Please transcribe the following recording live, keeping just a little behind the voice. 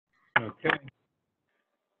Okay.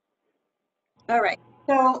 All right.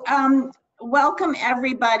 So welcome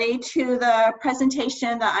everybody to the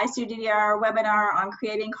presentation, the ICDDR webinar on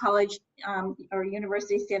creating college or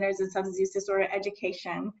university standards in substance use disorder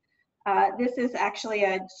education. This is actually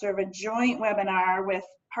a sort of a joint webinar with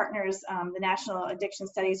partners, the National Addiction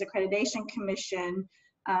Studies Accreditation Commission,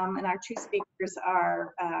 and our two speakers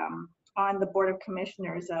are on the Board of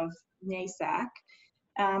Commissioners of NASAC.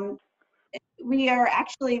 We are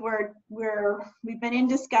actually, we've been in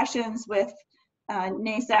discussions with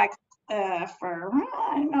NASAC for,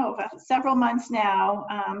 I don't know, about several months now,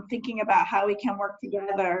 thinking about how we can work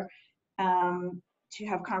together to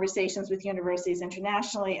have conversations with universities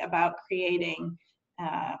internationally about creating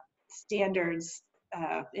standards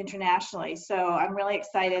internationally. So I'm really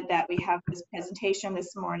excited that we have this presentation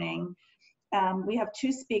this morning. We have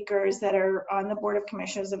two speakers that are on the Board of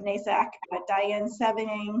Commissioners of NASAC, Diane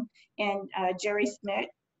and Gerry Schmidt.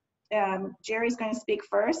 Gerry's going to speak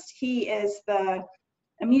first. He is the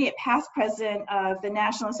immediate past president of the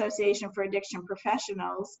National Association for Addiction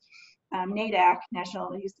Professionals, NADAC,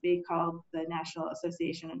 it used to be called the National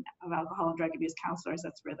Association of Alcohol and Drug Abuse Counselors.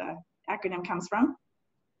 That's where the acronym comes from.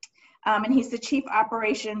 And he's the Chief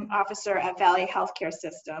Operation Officer at Valley Healthcare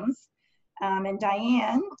Systems. And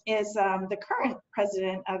Diane is the current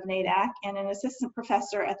president of NADAC and an assistant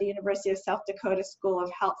professor at the University of South Dakota School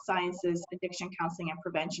of Health Sciences Addiction Counseling and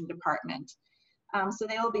Prevention Department. So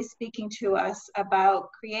they will be speaking to us about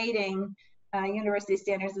creating university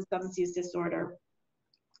standards in substance use disorder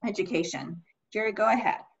education. Gerry, go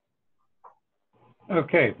ahead.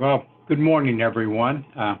 Okay, well, good morning, everyone.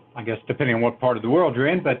 I guess depending on what part of the world you're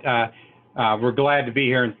in, but we're glad to be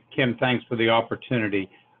here. And Kim, thanks for the opportunity.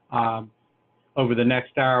 Over the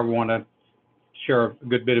next hour, we want to share a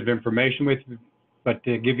good bit of information with you, but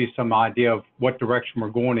to give you some idea of what direction we're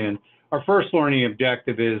going in. Our first learning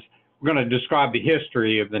objective is we're going to describe the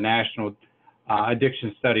history of the National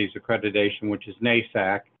Addiction Studies Accreditation, which is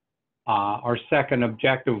NASAC. Our second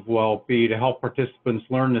objective will be to help participants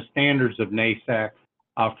learn the standards of NASAC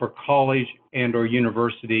for college and or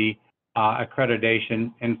university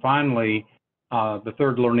accreditation. And finally, the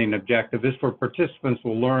third learning objective is for participants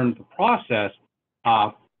will learn the process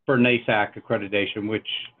for NASAC accreditation, which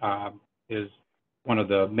is one of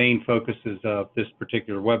the main focuses of this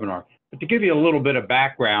particular webinar. But to give you a little bit of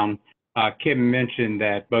background, Kim mentioned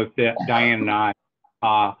that both Diane and I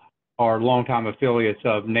are longtime affiliates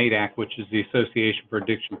of NADAC, which is the Association for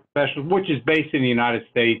Addiction Professionals, which is based in the United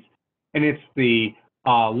States, and it's the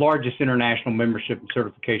largest international membership and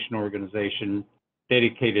certification organization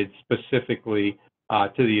dedicated specifically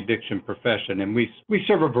to the addiction profession. And we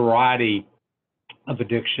serve a variety of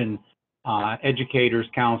addiction educators,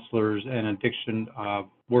 counselors, and addiction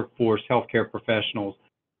workforce healthcare professionals.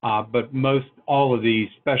 But all of these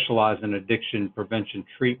specialize in addiction prevention,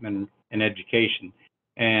 treatment, and education.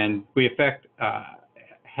 And we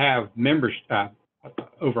have members,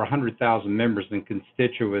 over 100,000 members and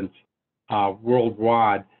constituents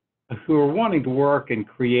worldwide who are wanting to work and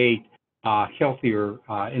create healthier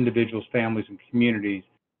individuals, families, and communities,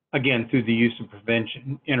 again, through the use of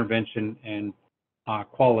prevention, intervention, and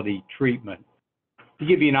quality treatment. To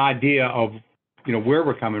give you an idea of where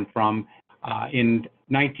we're coming from, in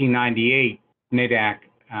 1998, NADAC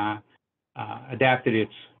adapted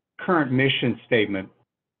its current mission statement,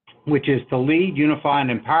 which is to lead, unify,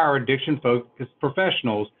 and empower addiction-focused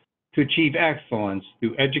professionals to achieve excellence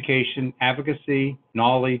through education, advocacy,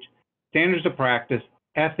 knowledge, standards of practice,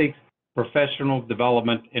 ethics, professional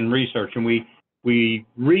development, and research. And we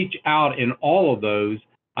reach out in all of those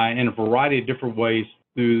in a variety of different ways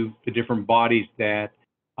through the different bodies that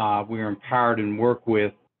we are empowered and work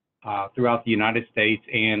with throughout the United States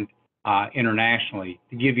and internationally.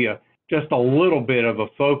 To give you just a little bit of a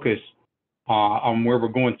focus on where we're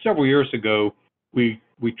going, several years ago, we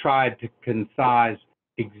tried to concise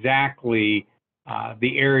exactly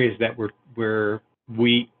the areas that where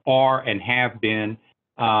we are and have been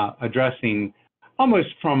addressing almost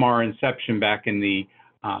from our inception back in the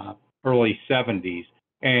early 70s.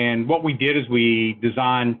 And what we did is we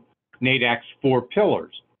designed NADAC's 4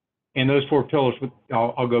 pillars. And those 4 pillars,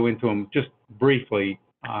 I'll go into them just briefly.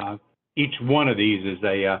 Each one of these is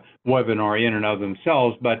a webinar in and of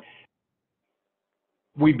themselves, but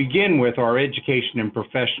we begin with our education and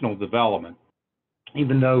professional development.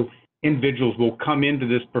 Even though individuals will come into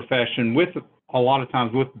this profession with, a lot of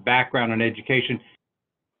times, with background in education,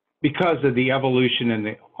 because of the evolution and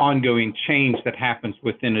the ongoing change that happens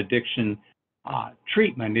within addiction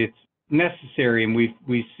treatment, it's necessary, and we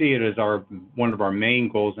see it as one of our main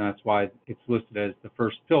goals, and that's why it's listed as the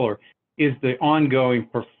first pillar, is the ongoing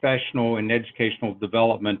professional and educational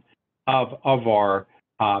development of our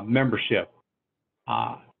membership.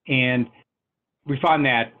 And we find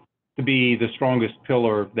that to be the strongest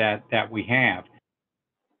pillar that we have.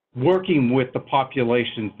 Working with the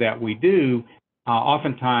populations that we do,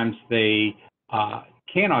 oftentimes they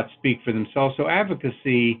cannot speak for themselves. So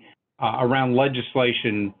advocacy around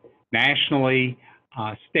legislation nationally,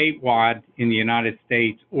 statewide in the United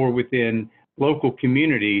States, or within local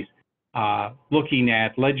communities, looking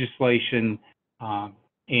at legislation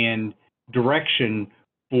and direction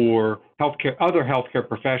for healthcare, other healthcare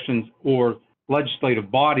professions, or legislative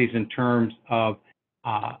bodies in terms of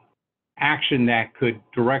action that could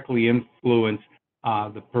directly influence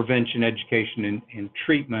the prevention, education, and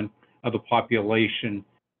treatment of the population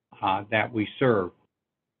that we serve.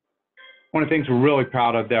 One of the things we're really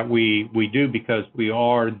proud of that we do, because we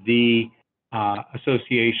are the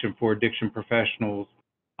Association for Addiction Professionals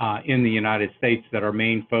in the United States, that our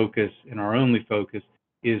main focus and our only focus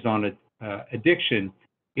is on addiction,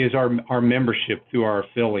 is our membership through our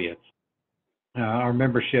affiliates. Our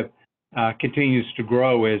membership continues to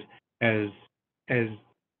grow as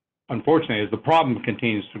unfortunately, as the problem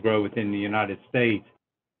continues to grow within the United States.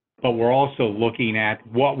 But we're also looking at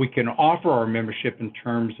what we can offer our membership in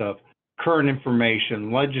terms of current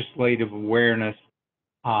information, legislative awareness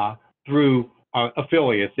through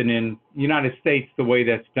affiliates. And in the United States, the way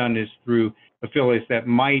that's done is through affiliates that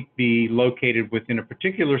might be located within a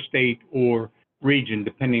particular state or region,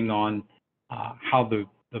 depending on how the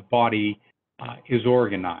body is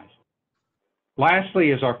organized.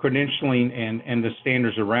 Lastly is our credentialing and the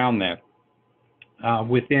standards around that.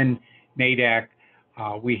 Within NADAC,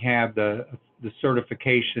 we have the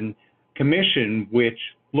Certification Commission, which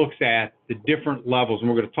looks at the different levels, and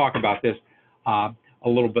we're going to talk about this a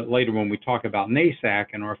little bit later when we talk about NASAC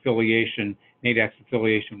and our affiliation, NADAC's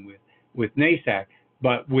affiliation with NASAC.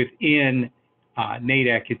 But within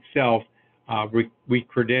NADAC itself, we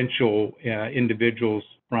credential individuals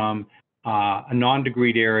from a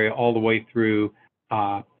non-degreed area all the way through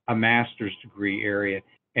a master's degree area.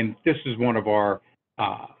 And this is one of our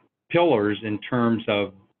pillars in terms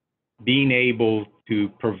of being able to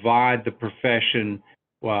provide the profession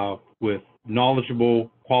with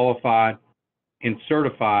knowledgeable, qualified, and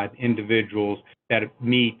certified individuals that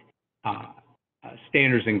meet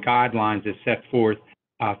standards and guidelines as set forth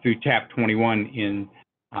through TAP 21 in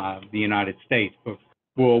the United States. But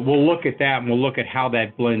we'll look at that, and we'll look at how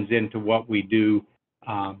that blends into what we do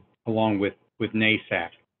along with NASAC.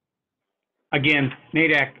 Again,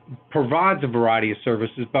 NADAC provides a variety of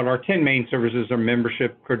services, but our 10 main services are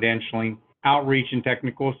membership, credentialing, outreach and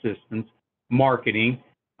technical assistance, marketing,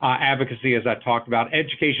 advocacy, as I talked about,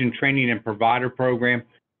 education, training, and provider program.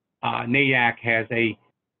 NADAC has a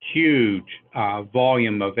huge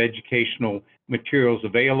volume of educational materials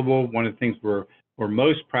available. One of the things we're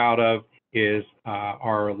most proud of is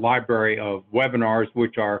our library of webinars,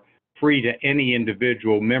 which are free to any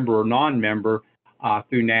individual, member or non-member,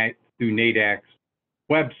 through NADAC's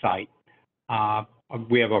website.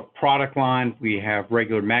 We have a product line. We have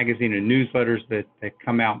regular magazine and newsletters that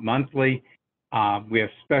come out monthly. We have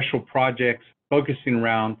special projects focusing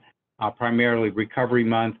around primarily Recovery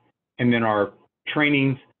Month, and then our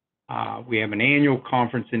trainings. We have an annual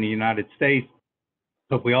conference in the United States,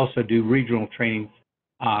 but we also do regional trainings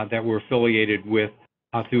that we're affiliated with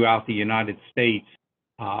throughout the United States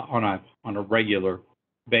on a regular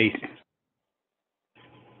basis.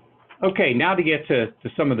 Okay, now to get to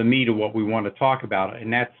some of the meat of what we want to talk about,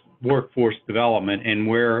 and that's workforce development and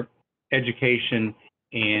where education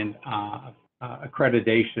and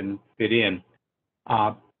accreditation fit in.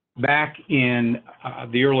 Back in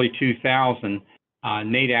the early 2000s,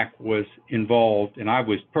 NADAC was involved, and I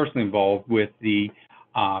was personally involved with the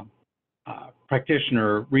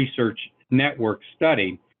Practitioner Research Network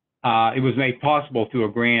study. It was made possible through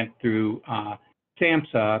a grant through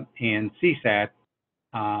SAMHSA and CSAT.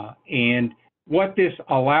 And what this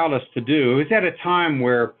allowed us to do is at a time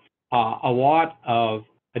where a lot of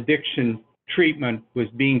addiction treatment was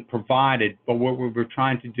being provided, but what we were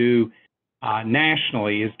trying to do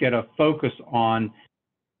nationally is get a focus on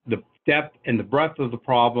the depth and the breadth of the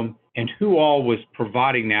problem and who all was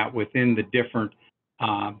providing that within the different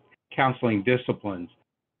counseling disciplines.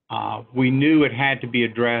 We knew it had to be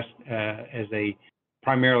addressed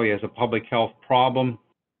primarily as a public health problem.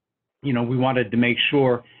 You know, we wanted to make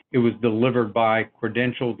sure it was delivered by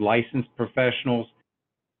credentialed, licensed professionals.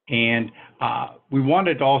 And we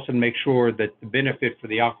wanted to also make sure that the benefit for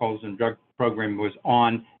the alcohols and drug program was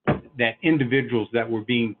on that individuals that were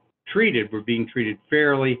being treated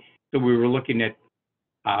fairly. So we were looking at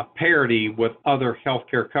parity with other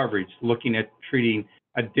healthcare coverage, looking at treating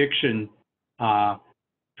addiction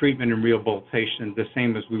treatment and rehabilitation the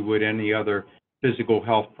same as we would any other physical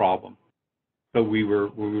health problem. So we were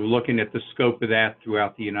looking at the scope of that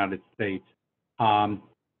throughout the United States. What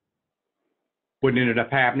ended up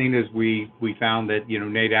happening is we found that, you know,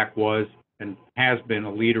 NADAC was and has been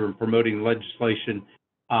a leader in promoting legislation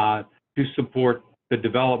to support the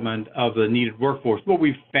development of the needed workforce. What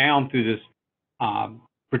we found through this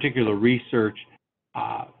particular research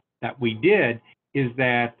that we did is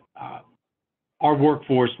that our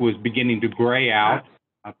workforce was beginning to gray out.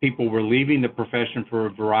 People were leaving the profession for a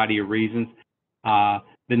variety of reasons.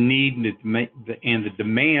 The need and the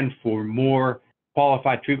demand for more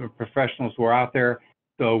qualified treatment professionals were out there.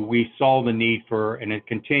 So we saw the need for, and it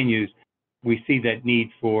continues, we see that need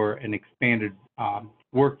for an expanded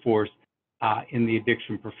workforce in the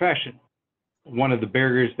addiction profession. One of the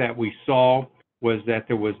barriers that we saw was that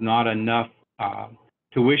there was not enough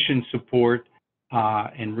tuition support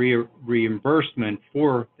and reimbursement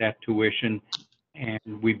for that tuition, and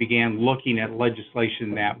we began looking at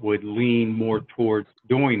legislation that would lean more towards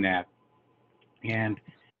doing that. And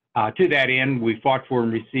to that end, we fought for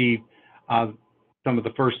and received some of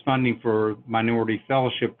the first funding for minority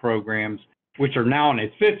fellowship programs, which are now in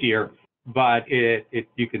its fifth year, but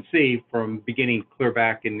you can see from beginning clear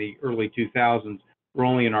back in the early 2000s, we're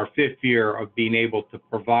only in our fifth year of being able to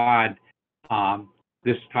provide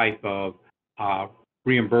this type of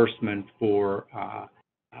reimbursement for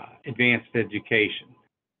advanced education.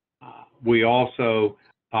 We also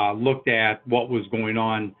looked at what was going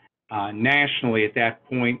on nationally at that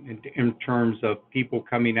point in terms of people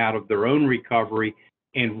coming out of their own recovery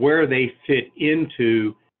and where they fit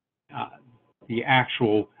into the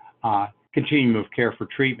actual continuum of care for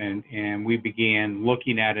treatment. And we began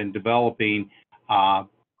looking at and developing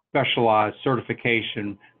specialized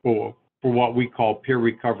certification for what we call peer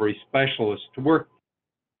recovery specialists to work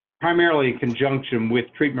primarily in conjunction with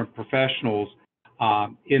treatment professionals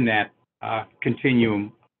in that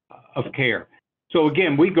continuum of care. So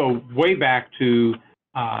again, we go way back to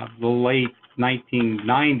the late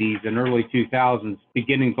 1990s and early 2000s,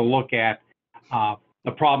 beginning to look at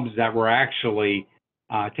the problems that we're actually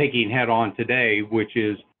taking head on today, which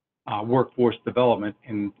is workforce development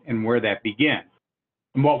and where that began.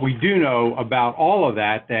 And what we do know about all of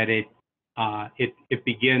that, that it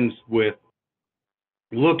begins with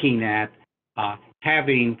looking at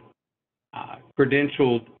having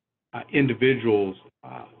credentialed individuals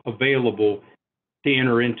available to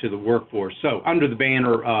enter into the workforce. So under the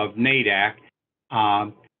banner of NADAC,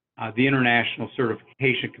 the International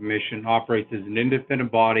Certification Commission operates as an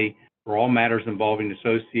independent body for all matters involving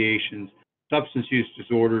associations, substance use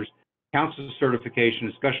disorders, council certification,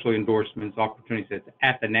 especially endorsements, opportunities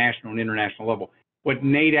at the national and international level. What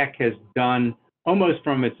NADAC has done almost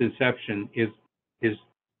from its inception is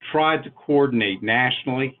tried to coordinate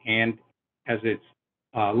nationally and, as it's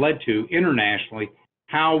led to internationally,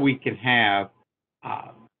 how we can have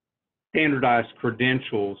standardized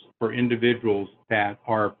credentials for individuals that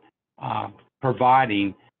are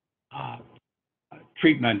providing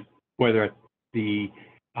treatment, whether at the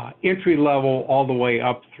entry level all the way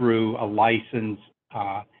up through a licensed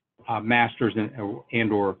master's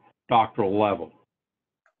and or doctoral level.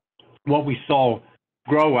 What we saw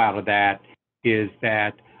grow out of that is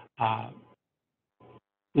that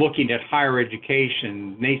looking at higher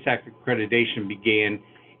education, NASAC accreditation began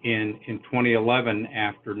in 2011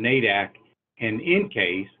 after NADAC and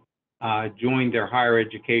NCASE joined their higher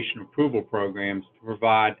education approval programs to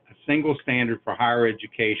provide a single standard for higher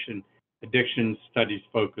education addiction studies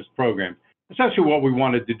focused programs. Essentially what we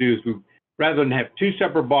wanted to do is rather than have two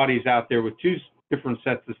separate bodies out there with two different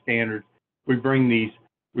sets of standards, we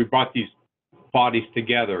brought these bodies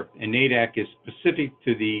together, and NADAC is specific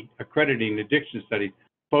to the accrediting addiction studies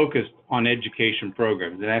focused on education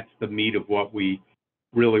programs, and that's the meat of what we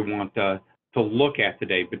really want to look at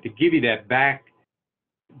today. But to give you that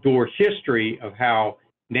backdoor history of how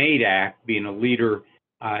NADAC, being a leader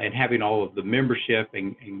and having all of the membership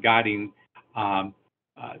and guiding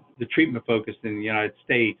the treatment focus in the United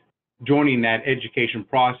States, joining that education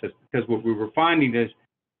process, because what we were finding is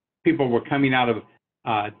people were coming out of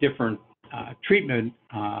different treatment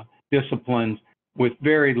disciplines with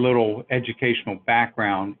very little educational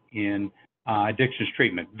background in addictions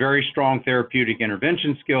treatment. Very strong therapeutic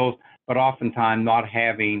intervention skills, but oftentimes not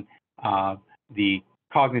having the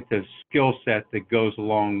cognitive skill set that goes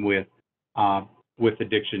along with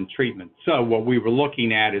addiction treatment. So what we were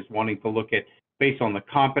looking at is wanting to look at, based on the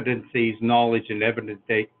competencies, knowledge, and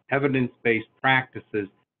evidence-based practices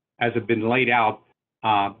as have been laid out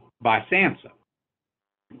by SAMHSA.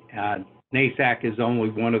 NASAC is only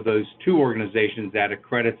one of those two organizations that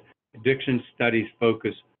accredits addiction studies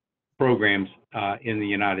focused programs in the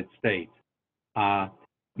United States.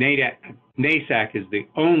 NASAC is the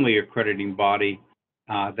only accrediting body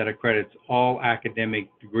that accredits all academic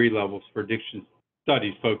degree levels for addiction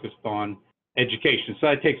studies focused on education. So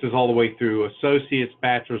that takes us all the way through associates,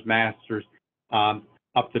 bachelor's, master's,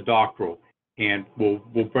 up to doctoral. And we'll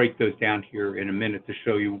break those down here in a minute to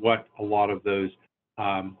show you what a lot of those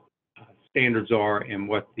standards are and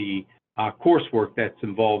what the coursework that's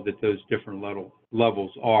involved at those different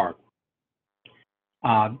levels are.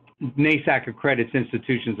 NASAC accredits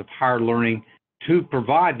institutions of higher learning to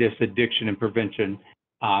provide this addiction and prevention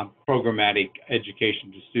programmatic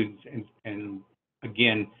education to students. And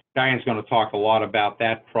again, Diane's going to talk a lot about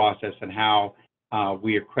that process and how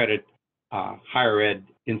we accredit higher ed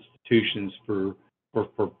institutions for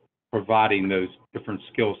providing those different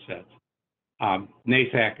skill sets.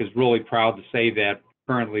 NASAC is really proud to say that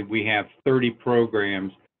currently we have 30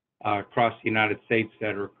 programs across the United States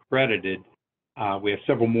that are accredited. We have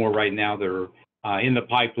several more right now that are in the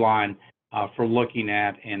pipeline for looking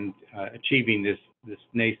at and achieving this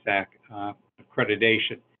NASAC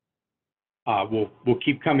accreditation. We'll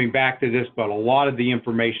keep coming back to this, but a lot of the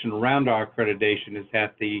information around our accreditation is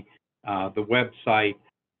at the website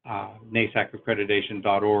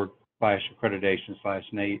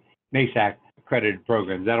nasacaccreditation.org/accreditation/NASAC accredited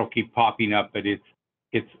programs. That'll keep popping up, but it's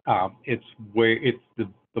where it's the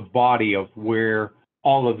body of where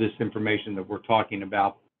all of this information that we're talking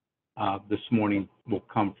about this morning will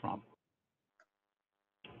come from.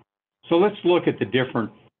 So let's look at the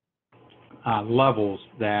different levels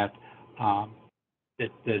that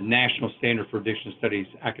the National Standard for Addiction Studies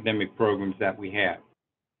academic programs that we have.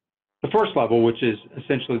 The first level, which is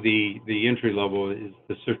essentially the entry level, is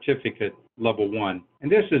the certificate level 1.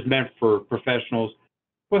 And this is meant for professionals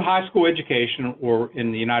with high school education, or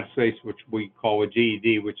in the United States, which we call a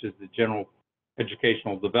GED, which is the General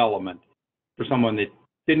Educational Development, for someone that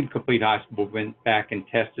didn't complete high school, but went back and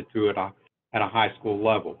tested through it at a high school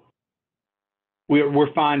level.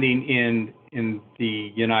 We're finding in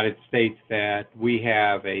the United States that we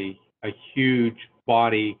have a huge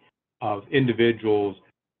body of individuals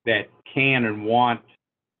that can and want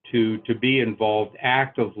to be involved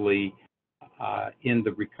actively in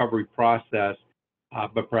the recovery process,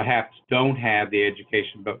 but perhaps don't have the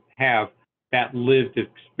education, but have that lived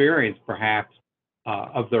experience perhaps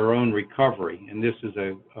of their own recovery. And this is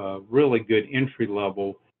a really good entry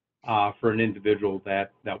level for an individual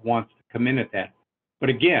that wants to come in at that. But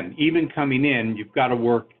again, even coming in, you've got to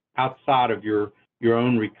work outside of your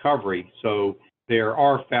own recovery. So there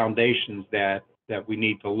are foundations that we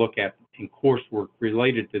need to look at in coursework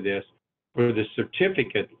related to this for the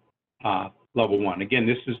certificate level 1. Again,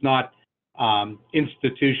 this is not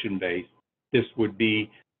institution-based. This would be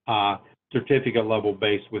certificate level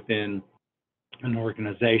based within an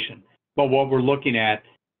organization. But what we're looking at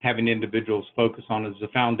having individuals focus on is the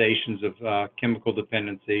foundations of chemical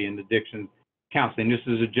dependency and addiction counseling. This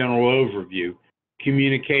is a general overview.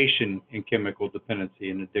 Communication in chemical dependency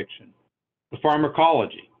and addiction. The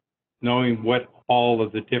pharmacology, knowing what all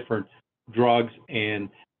of the different drugs and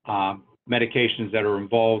medications that are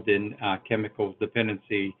involved in chemical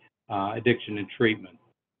dependency, addiction, and treatment.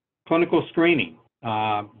 Clinical screening,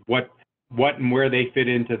 what and where they fit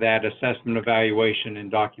into that assessment, evaluation, and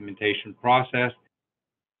documentation process.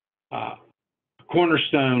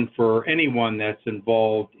 Cornerstone for anyone that's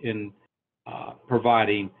involved in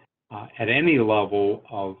providing at any level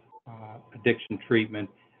of addiction treatment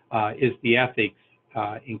is the ethics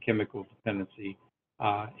in chemical dependency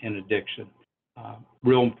and addiction.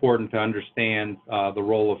 Real important to understand the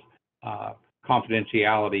role of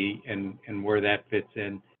confidentiality and where that fits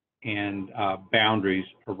in, and boundaries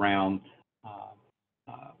around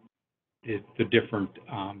the different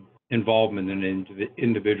involvement an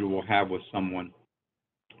individual will have with someone.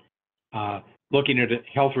 Looking at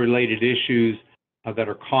health-related issues that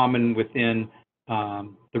are common within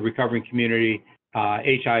the recovering community,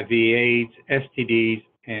 HIV, AIDS, STDs,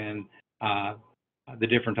 and the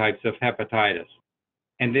different types of hepatitis.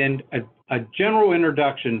 And then a general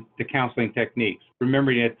introduction to counseling techniques.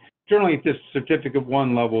 Remembering that generally at this certificate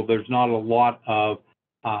 1 level, there's not a lot of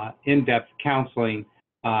in-depth counseling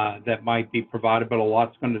that might be provided, but a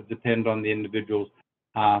lot's going to depend on the individual's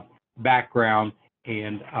background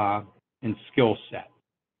and skill set.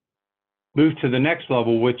 Move to the next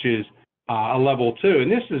level, which is a level 2,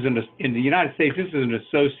 and this is in the United States. This is an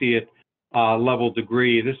associate level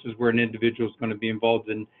degree. This is where an individual is going to be involved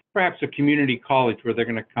in perhaps a community college where they're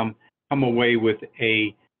going to come away with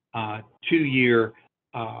a 2-year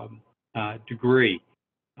degree.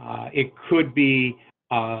 It could be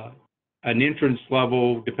an entrance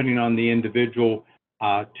level, depending on the individual,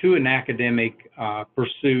 to an academic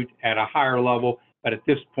pursuit at a higher level, but at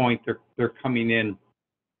this point they're coming in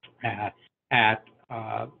at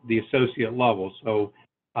the associate level. So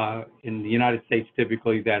in the United States,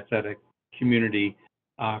 typically that's at a community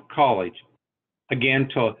college. Again,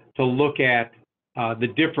 to look at the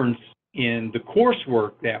difference in the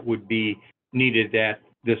coursework that would be needed at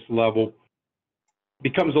this level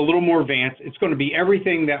becomes a little more advanced. It's going to be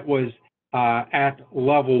everything that was at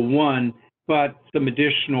level 1, but some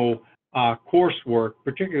additional coursework,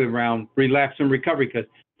 particularly around relapse and recovery, because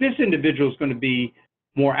this individual is going to be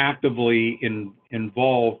more actively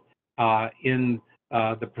involved in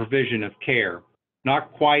the provision of care.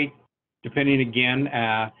 Not quite, depending again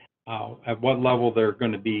at what level they're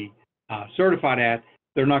going to be certified at.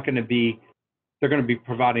 They're going to be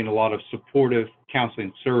providing a lot of supportive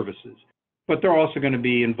counseling services, but they're also going to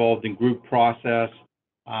be involved in group process,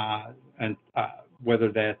 and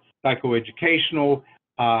whether that's psychoeducational,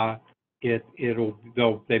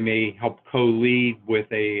 they may help co-lead with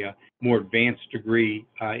a more advanced degree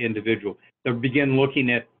individual. They'll begin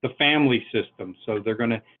looking at the family system, so they're going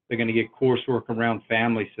to get coursework around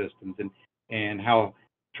family systems and how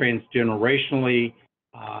transgenerationally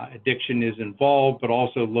addiction is involved, but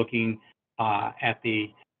also looking at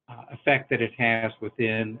the effect that it has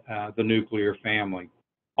within the nuclear family.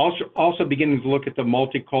 Also beginning to look at the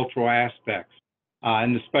multicultural aspects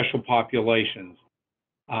and the special populations.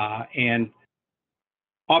 And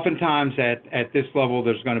oftentimes at this level,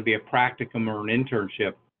 there's going to be a practicum or an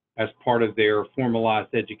internship as part of their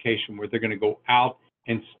formalized education, where they're going to go out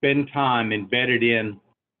and spend time embedded in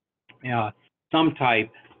some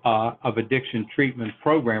type of addiction treatment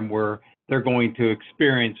program where they're going to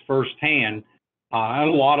experience firsthand. And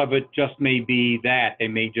a lot of it just may be that. They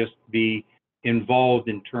may just be involved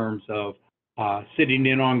in terms of sitting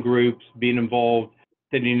in on groups, being involved,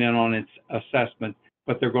 sitting in on its assessment,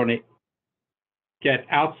 but they're going to get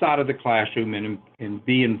outside of the classroom and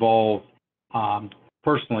be involved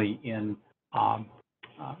personally in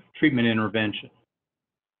treatment intervention.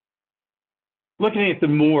 Looking at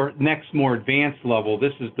the next more advanced level,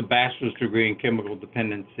 this is the bachelor's degree in chemical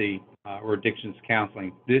dependency or addictions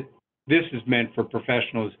counseling. This is meant for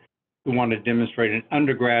professionals who want to demonstrate an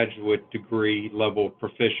undergraduate degree level of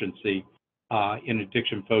proficiency in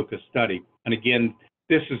addiction-focused study. And again,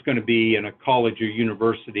 this is going to be in a college or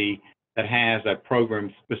university that has a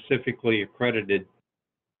program specifically accredited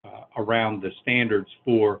around the standards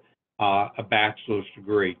for a bachelor's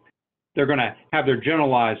degree. They're going to have their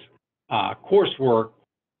generalized coursework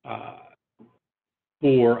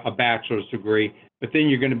for a bachelor's degree, but then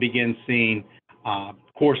you're going to begin seeing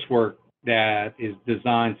coursework that is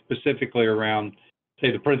designed specifically around,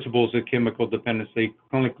 say, the principles of chemical dependency,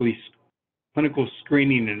 clinical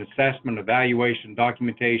screening and assessment, evaluation,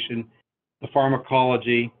 documentation, the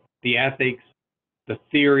pharmacology, the ethics, the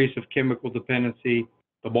theories of chemical dependency,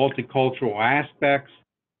 the multicultural aspects,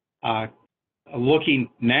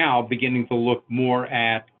 beginning to look more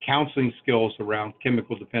at counseling skills around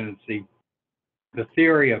chemical dependency, the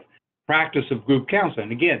theory of practice of group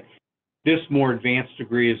counseling. Again, this more advanced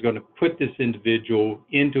degree is going to put this individual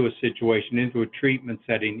into a situation, into a treatment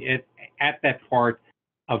setting at that part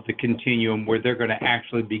of the continuum where they're going to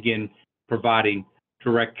actually begin providing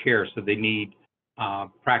direct care. So they need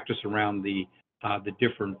practice around the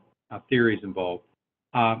different theories involved.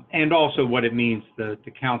 And also what it means to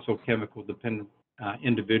counsel chemical dependent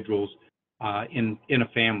individuals in a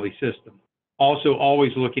family system. Also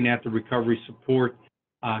always looking at the recovery support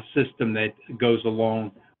system that goes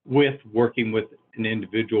along with working with an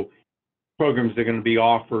individual. Programs that are going to be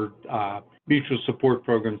offered, mutual support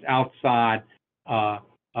programs outside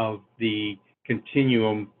of the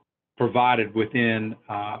continuum provided within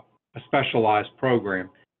a specialized program.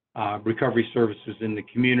 Recovery services in the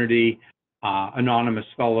community, anonymous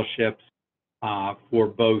fellowships for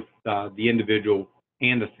both the individual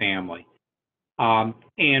and the family.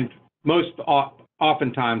 And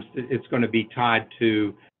oftentimes it's going to be tied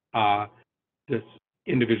to this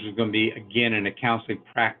individual is going to be, again, in a counseling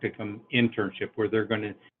practicum internship where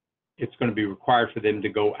it's going to be required for them to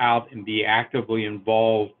go out and be actively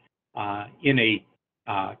involved in a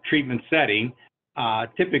treatment setting,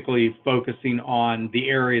 typically focusing on the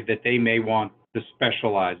area that they may want to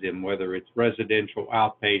specialize in, whether it's residential,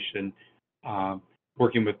 outpatient,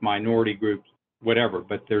 working with minority groups, whatever.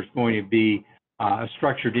 But there's going to be a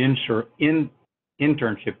structured internship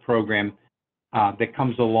program that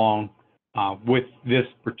comes along with this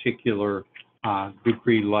particular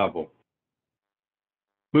degree level.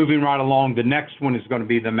 Moving right along, the next one is going to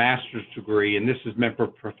be the master's degree, and this is meant for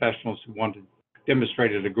professionals who want to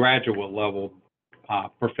demonstrate at a graduate level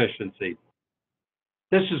proficiency.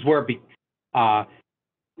 This is where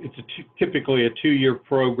it's typically a 2-year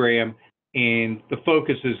program, and the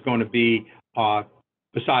focus is going to be,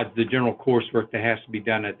 besides the general coursework that has to be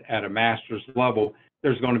done at a master's level,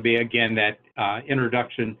 there's going to be, again, that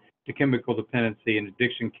introduction to chemical dependency and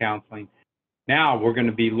addiction counseling. Now we're going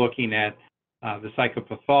to be looking at the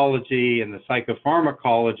psychopathology and the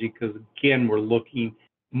psychopharmacology, because, again, we're looking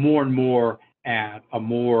more and more at a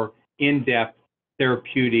more in-depth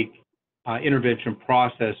therapeutic intervention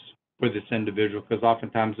process for this individual, because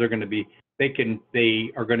oftentimes they're going to be they're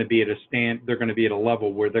going to be at a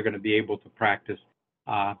level where they're going to be able to practice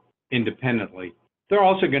independently. They're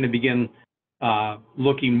also going to begin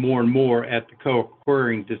looking more and more at the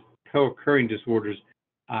co-occurring disorders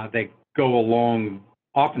that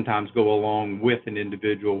oftentimes go along with an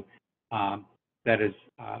individual that is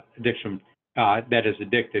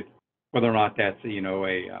addicted, whether or not that's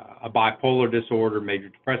a bipolar disorder, major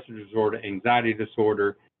depressive disorder, anxiety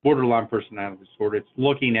disorder, borderline personality disorder. It's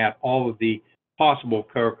looking at all of the possible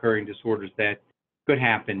co-occurring disorders that could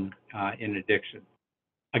happen in addiction.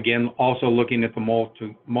 Again, also looking at the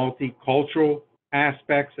multicultural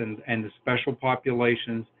aspects and the special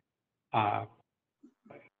populations,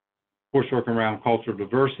 coursework around cultural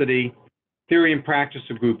diversity, theory and practice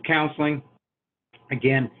of group counseling.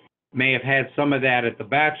 Again, may have had some of that at the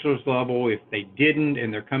bachelor's level. If they didn't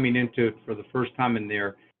and they're coming into it for the first time in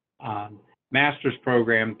their master's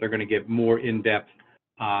program, they're going to get more in-depth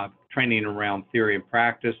training around theory and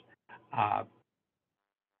practice.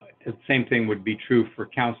 The same thing would be true for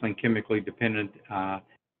counseling chemically dependent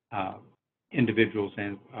individuals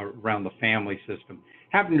and around the family system.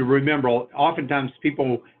 Having to remember, oftentimes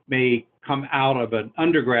people may come out of an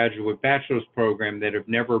undergraduate bachelor's program that have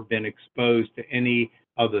never been exposed to any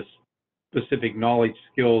of the specific knowledge,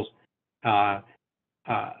 skills that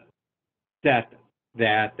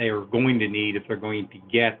they are going to need if they're going to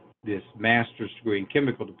get this master's degree in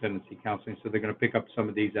chemical dependency counseling. So they're going to pick up some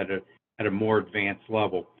of these at a more advanced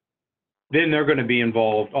level. Then they're going to be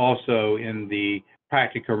involved also in the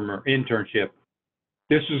practicum or internship.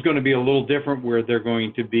 This is going to be a little different, where they're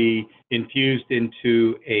going to be infused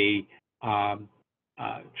into a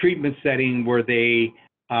treatment setting where they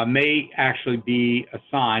may actually be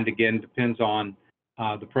assigned, again, depends on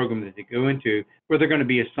the program that they go into, where they're going to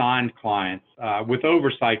be assigned clients with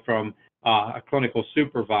oversight from a clinical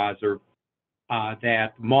supervisor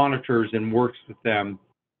that monitors and works with them,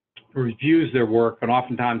 reviews their work, and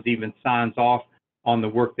oftentimes even signs off on the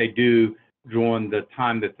work they do during the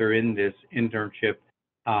time that they're in this internship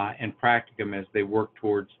and practicum as they work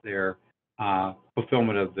towards their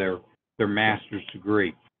fulfillment of their master's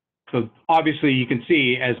degree. So obviously you can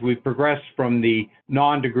see, as we progress from the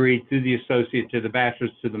non-degree through the associate to the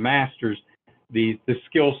bachelor's to the master's, the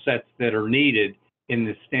skill sets that are needed in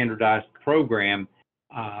this standardized program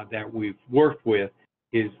that we've worked with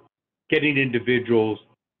is getting individuals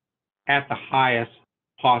at the highest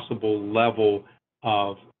possible level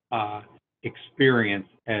of experience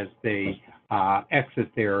as they exit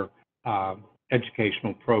their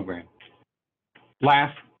educational program.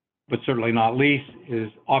 Last, but certainly not least, is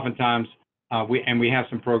oftentimes we have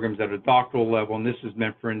some programs at a doctoral level, and this is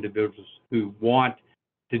meant for individuals who want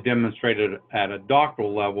to demonstrate it at a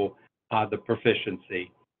doctoral level the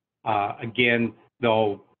proficiency. Again,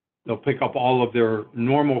 they'll pick up all of their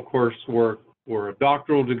normal coursework for a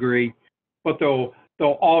doctoral degree, but they'll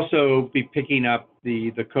also be picking up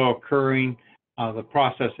the co-occurring, the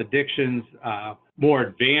process addictions, more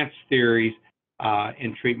advanced theories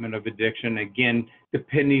in treatment of addiction, again,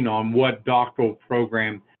 depending on what doctoral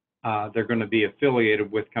program they're going to be affiliated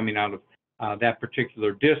with coming out of that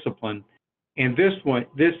particular discipline. And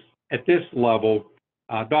at this level,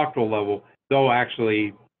 doctoral level, they'll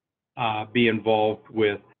actually be involved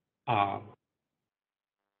with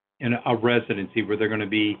in a residency where they're going to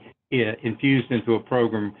be infused into a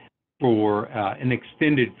program for an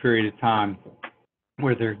extended period of time,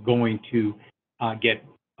 where they're going to get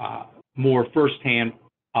more firsthand,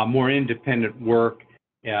 more independent work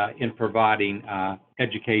in providing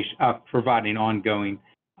education, providing ongoing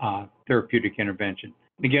therapeutic intervention.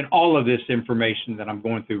 And again, all of this information that I'm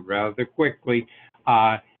going through rather quickly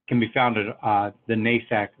can be found at the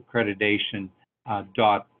NASAC accreditation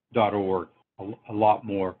 .org, a lot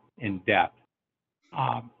more in depth.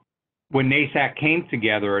 When NASAC came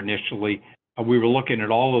together initially, we were looking at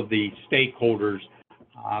all of the stakeholders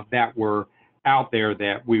that were out there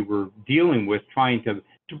that we were dealing with, trying to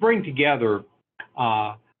bring together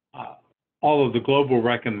all of the global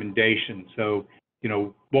recommendations. So,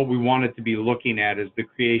 what we wanted to be looking at is the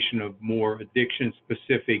creation of more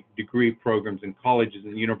addiction-specific degree programs in colleges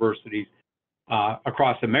and universities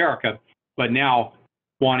across America, but now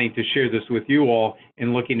wanting to share this with you all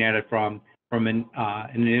and looking at it from an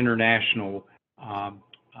international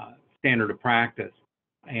standard of practice.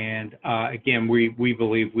 And again, we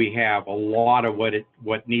believe we have a lot of what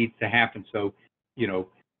needs to happen. So, you know,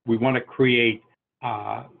 we want to create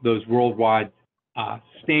those worldwide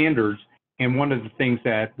standards. And one of the things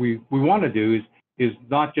that we want to do is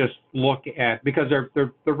not just look at, because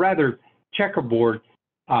they're rather checkerboard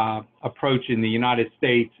approach in the United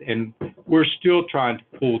States, and we're still trying to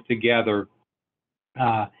pull together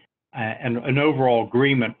an overall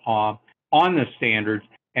agreement on the standards.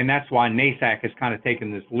 And that's why NASAC has kind of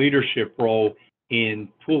taken this leadership role in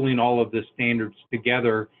pulling all of the standards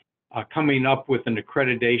together, coming up with an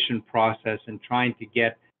accreditation process and trying to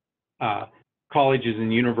get colleges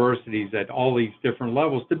and universities at all these different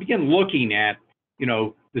levels to begin looking at, you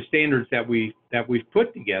know, the standards that we've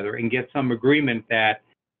put together and get some agreement that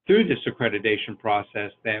through this accreditation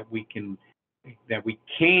process that we can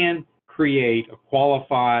create a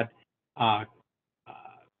qualified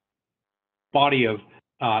body of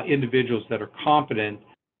individuals that are competent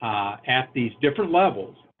at these different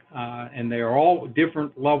levels, and they are all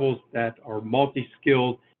different levels that are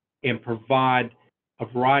multi-skilled and provide a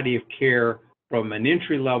variety of care from an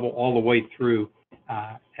entry level all the way through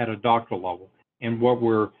at a doctoral level. And what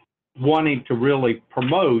we're wanting to really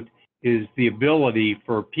promote is the ability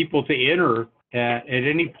for people to enter at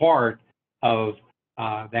any part of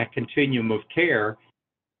that continuum of care.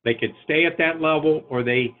 They could stay at that level, or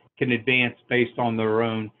they can advance based on their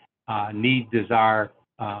own need, desire,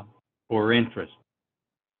 or interest.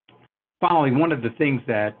 Finally, one of the things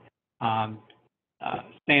that SAMHSA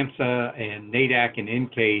and NADAC and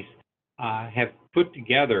NCASE have put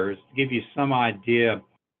together is to give you some idea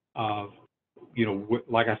of, you know,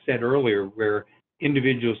 like I said earlier, where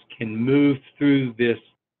individuals can move through this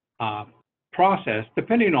process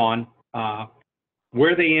depending on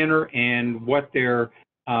where they enter and what they're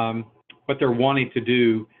wanting to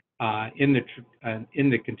do in the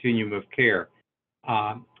continuum of care.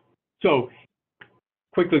 So,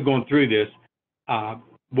 quickly going through this,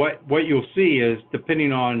 what you'll see is,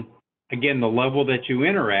 depending on, again, the level that you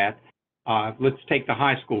enter at, let's take the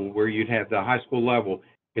high school, where you'd have the high school level.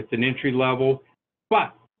 It's an entry level,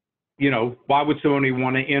 but, you know, why would somebody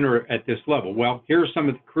want to enter at this level? Well, here are some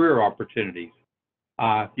of the career opportunities.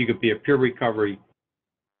 You could be a peer recovery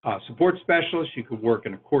support specialist. You could work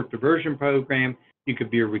in a court diversion program. You could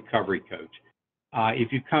be a recovery coach.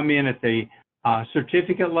 If you come in at the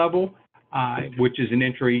certificate level, which is an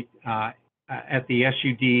entry at the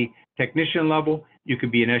SUD technician level, you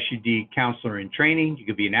could be an SUD counselor in training. You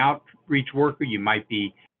could be an outreach worker. You might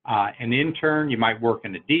be an intern. You might work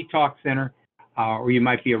in a detox center, or you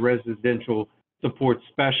might be a residential support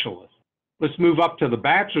specialist. Let's move up to the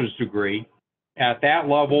bachelor's degree. At that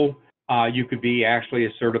level, you could be actually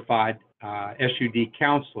a certified SUD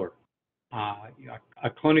counselor, a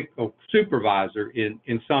clinical supervisor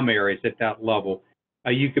in some areas at that level.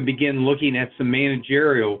 You can begin looking at some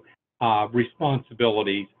managerial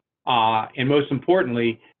responsibilities, and most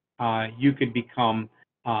importantly, you could come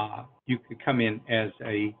in as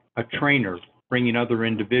a trainer, bringing other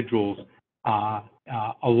individuals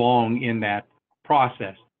along in that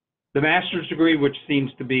process. The master's degree, which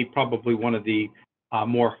seems to be probably one of the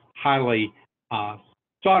more highly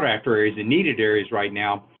sought after areas and needed areas right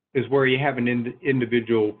now, is where you have an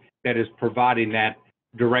individual that is providing that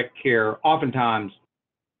direct care, oftentimes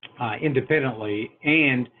independently,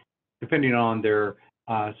 and depending on their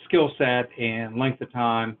skill set and length of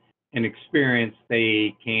time and experience,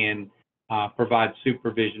 they can provide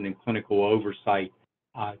supervision and clinical oversight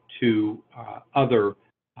to other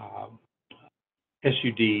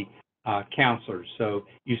SUD counselors. So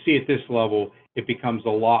you see at this level, it becomes a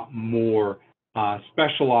lot more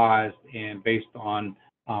specialized, and based on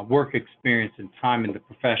work experience and time in the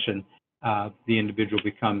profession, the individual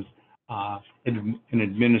becomes an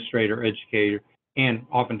administrator, educator, and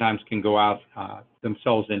oftentimes can go out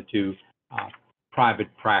themselves into private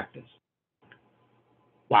practice.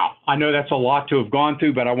 Wow, I know that's a lot to have gone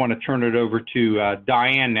through, but I want to turn it over to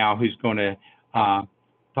Diane now, who's going to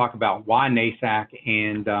talk about why NASAC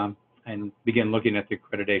and begin looking at the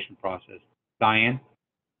accreditation process. Diane?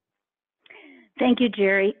 Thank you,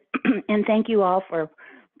 Gerry, and thank you all for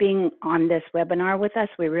being on this webinar with us.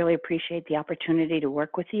 We really appreciate the opportunity to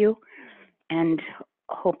work with you, and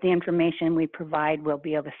hope the information we provide will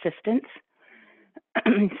be of assistance.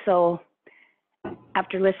 So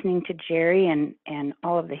after listening to Gerry and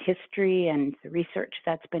all of the history and the research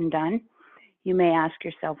that's been done, you may ask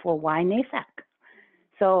yourself, well, why NASAC?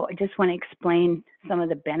 So I just want to explain some of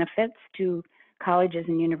the benefits to colleges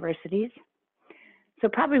and universities. So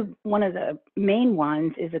probably one of the main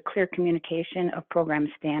ones is a clear communication of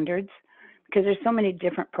program standards, because there's so many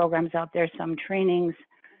different programs out there, some trainings,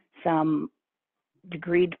 some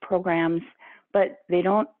degreed programs, but they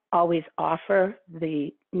don't always offer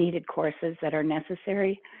the needed courses that are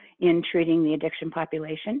necessary in treating the addiction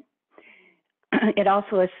population. It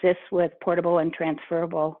also assists with portable and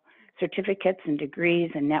transferable certificates and degrees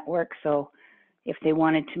and networks. So if they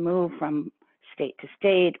wanted to move from state to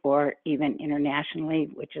state or even internationally,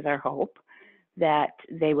 which is our hope, that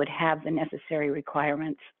they would have the necessary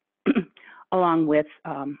requirements along with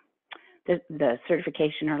the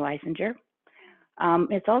certification or licensure.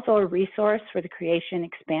 It's also a resource for the creation,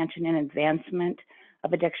 expansion, and advancement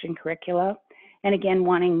of addiction curricula. And again,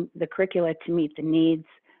 wanting the curricula to meet the needs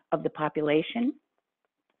of the population.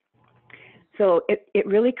 So it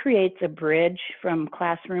really creates a bridge from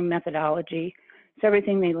classroom methodology. So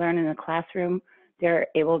everything they learn in the classroom, they're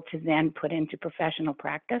able to then put into professional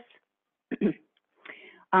practice.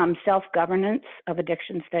 Self-governance of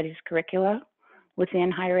addiction studies curricula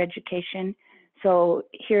within higher education. So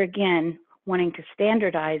here again, wanting to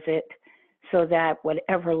standardize it so that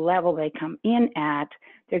whatever level they come in at,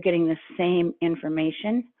 they're getting the same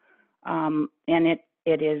information. And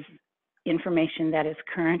it is information that is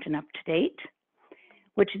current and up to date,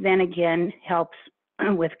 which then again helps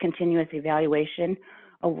with continuous evaluation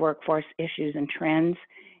of workforce issues and trends,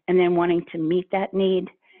 and then wanting to meet that need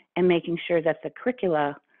and making sure that the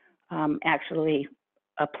curricula actually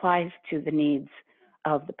applies to the needs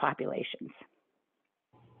of the populations.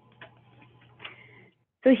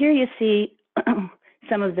 So here you see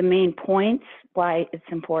some of the main points why it's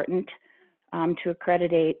important to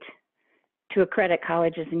accredit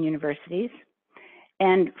colleges and universities.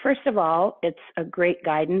 And first of all, it's a great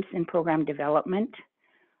guidance in program development.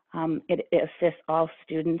 It assists all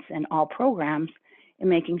students and all programs in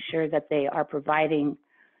making sure that they are providing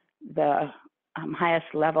the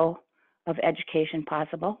highest level of education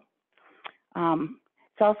possible.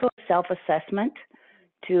 It's also a self-assessment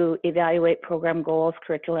to evaluate program goals,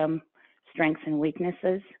 curriculum, strengths, and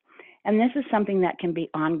weaknesses. And this is something that can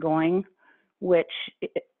be ongoing, which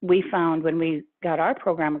we found when we got our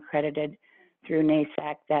program accredited through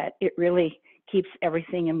NASAC, that it really keeps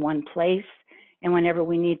everything in one place. And whenever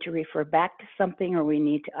we need to refer back to something, or we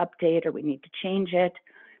need to update, or we need to change it,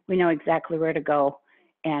 we know exactly where to go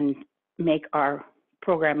and make our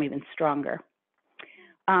program even stronger.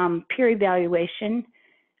 Peer evaluation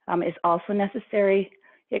is also necessary.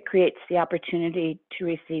 It creates the opportunity to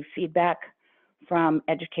receive feedback from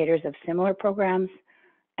educators of similar programs.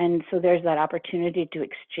 And so there's that opportunity to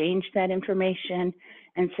exchange that information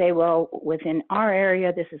and say, well, within our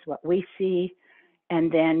area, this is what we see, and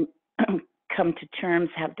then come to terms,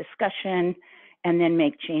 have discussion, and then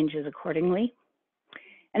make changes accordingly.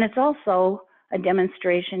 And it's also a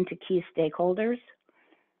demonstration to key stakeholders.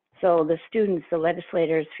 So the students, the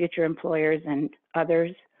legislators, future employers, and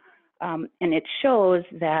others. And it shows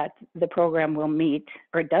that the program will meet,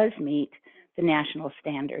 or does meet, the national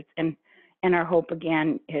standards. And our hope,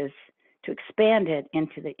 again, is to expand it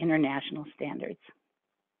into the international standards.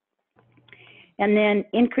 And then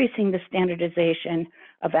increasing the standardization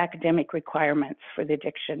of academic requirements for the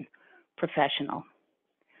addiction professional.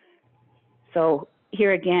 So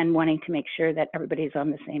here again, wanting to make sure that everybody's on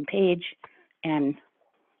the same page and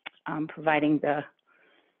providing the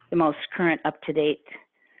most current, up-to-date,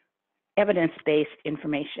 evidence-based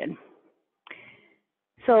information.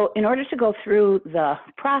 So in order to go through the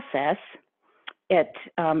process, it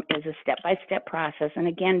is a step-by-step process, and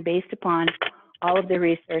again, based upon all of the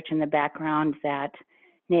research and the background that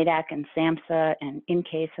NADAC and SAMHSA and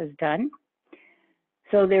INCASE has done.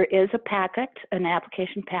 So there is a packet, an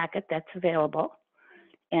application packet that's available,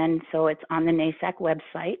 and so it's on the NASAC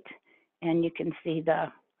website, and you can see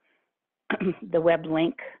the web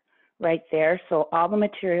link right there. So all the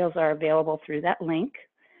materials are available through that link.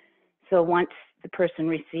 So once the person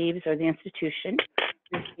receives, or the institution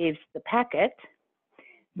receives the packet,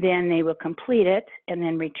 then they will complete it and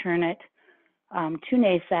then return it to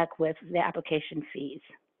NASAC with the application fees.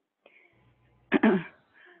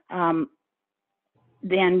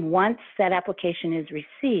 Then once that application is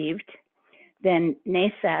received, then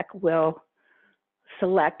NASAC will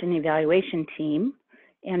select an evaluation team,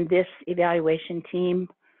 and this evaluation team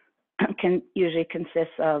can usually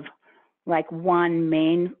consist of like one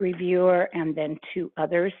main reviewer and then two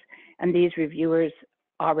others, and these reviewers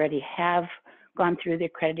already have gone through the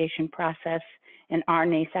accreditation process and are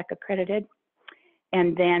NASAC accredited.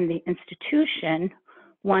 And then the institution,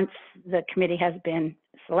 once the committee has been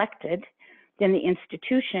selected, then the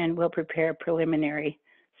institution will prepare a preliminary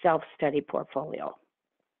self-study portfolio.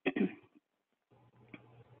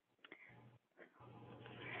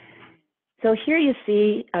 So here you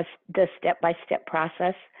see the step-by-step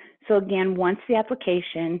process. So again, once the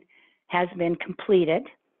application has been completed,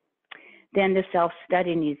 then the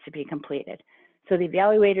self-study needs to be completed. So the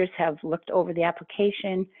evaluators have looked over the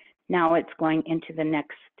application. Now it's going into the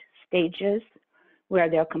next stages where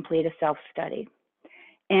they'll complete a self-study.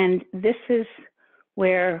 And this is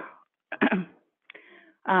where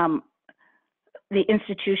the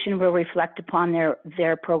institution will reflect upon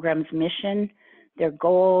their program's mission, their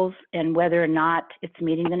goals, and whether or not it's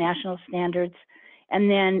meeting the national standards. And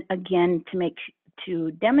then again,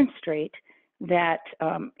 to demonstrate that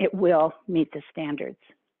it will meet the standards.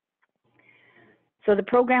 So the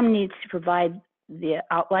program needs to provide the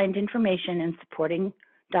outlined information and supporting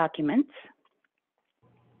documents.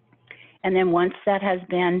 And then once that has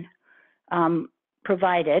been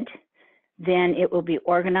provided, then it will be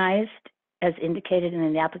organized as indicated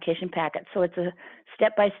in the application packet. So it's a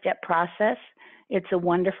step-by-step process. It's a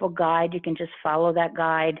wonderful guide. You can just follow that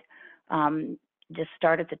guide. Just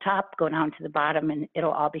start at the top, go down to the bottom, and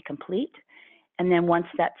it'll all be complete. And then once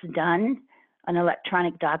that's done, an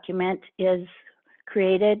electronic document is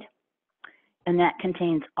created, and that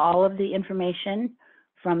contains all of the information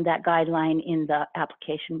from that guideline in the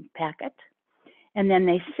application packet. And then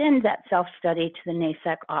they send that self-study to the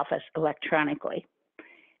NASAC office electronically.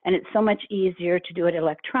 And it's so much easier to do it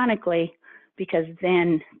electronically because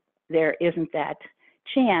then there isn't that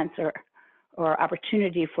chance or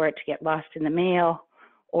opportunity for it to get lost in the mail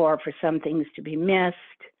or for some things to be missed.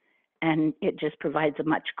 And it just provides a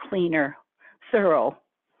much cleaner, thorough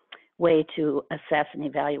way to assess and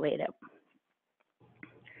evaluate it.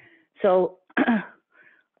 So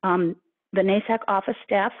the NASAC office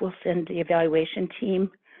staff will send the evaluation team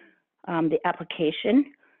the application,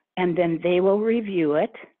 and then they will review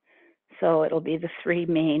it. So it'll be the three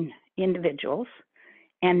main individuals.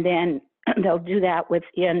 And then they'll do that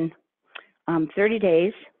within 30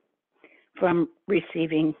 days from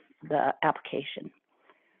receiving the application.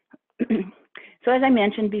 So as I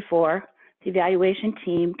mentioned before, the evaluation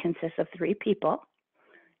team consists of 3 people,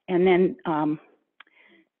 and then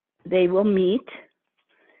they will meet,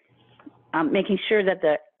 making sure that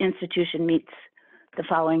the institution meets the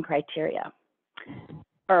following criteria,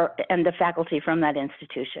 and the faculty from that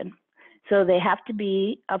institution. So they have to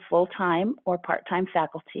be a full-time or part-time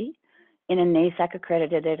faculty in a NASAC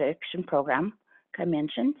accreditation program, like I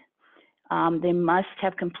mentioned. They must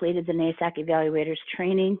have completed the NASAC evaluators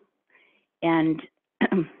training, and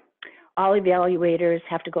all evaluators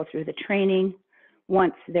have to go through the training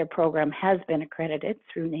once their program has been accredited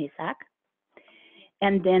through NASAC.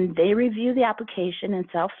 And then they review the application and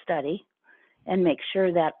self-study and make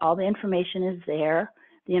sure that all the information is there,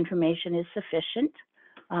 the information is sufficient.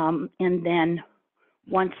 And then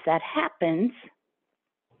once that happens,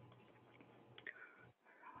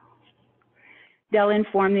 they'll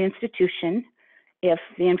inform the institution if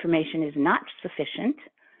the information is not sufficient.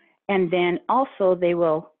 And then also they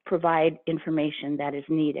will provide information that is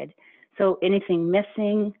needed. So anything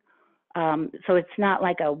missing, so it's not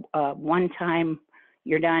like a one-time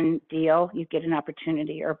you're done deal. You get an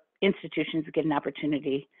opportunity, or institutions get an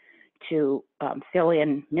opportunity to fill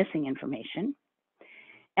in missing information.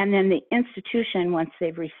 And then the institution, once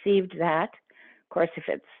they've received that, of course, if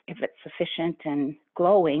it's sufficient and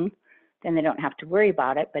glowing, then they don't have to worry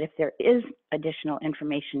about it. But if there is additional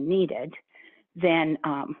information needed, then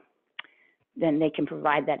they can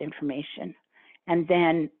provide that information. And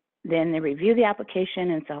then they review the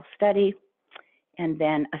application and self-study, and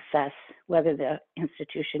then assess whether the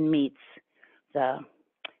institution meets the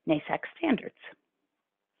NASAC standards.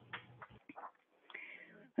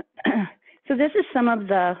 So this is some of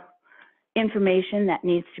the information that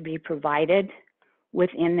needs to be provided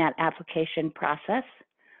within that application process.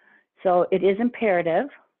 So it is imperative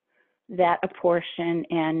that a portion,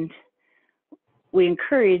 and we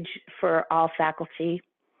encourage for all faculty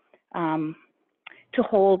to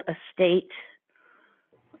hold a state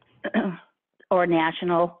or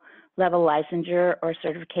national level licensure or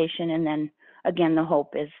certification, and then again the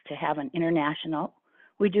hope is to have an international.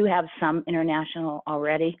 We do have some international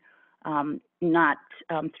already, not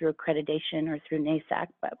through accreditation or through NASAC,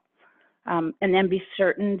 but and then be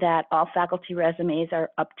certain that all faculty resumes are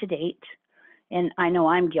up to date. And I know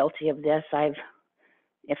I'm guilty of this.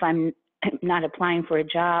 If I'm not applying for a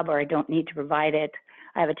job or I don't need to provide it,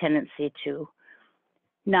 I have a tendency to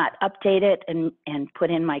not update it and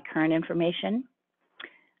put in my current information.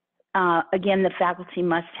 Again, the faculty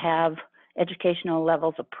must have educational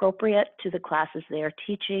levels appropriate to the classes they are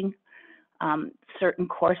teaching. Certain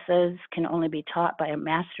courses can only be taught by a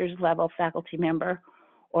master's level faculty member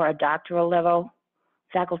or a doctoral level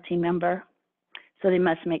faculty member. So they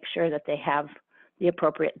must make sure that they have the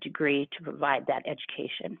appropriate degree to provide that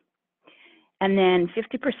education. And then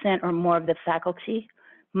 50% or more of the faculty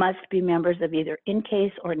must be members of either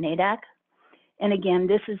INCASE or NADAC. And again,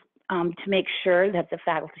 this is to make sure that the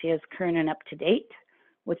faculty is current and up to date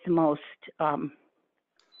with the most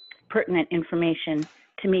pertinent information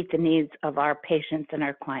to meet the needs of our patients and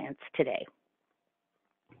our clients today.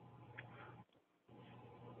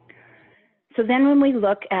 So then when we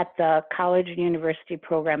look at the college and university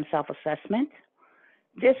program self-assessment,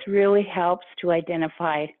 this really helps to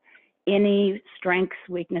identify any strengths,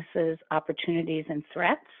 weaknesses, opportunities, and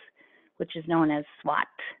threats, which is known as SWOT.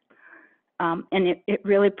 And it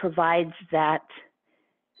really provides that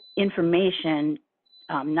information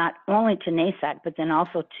not only to NASAC, but then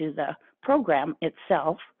also to the program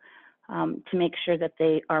itself to make sure that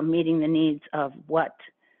they are meeting the needs of what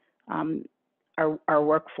our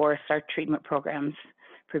workforce, our treatment programs,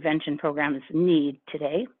 prevention programs need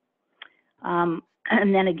today. And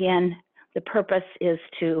then again, the purpose is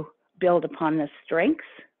to build upon the strengths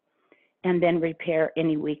and then repair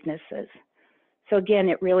any weaknesses. So again,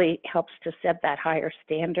 it really helps to set that higher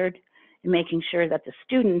standard and making sure that the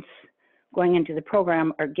students going into the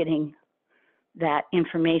program are getting that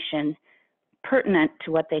information pertinent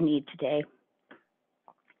to what they need today.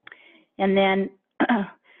 And then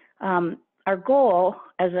our goal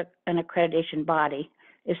as an accreditation body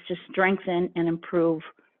is to strengthen and improve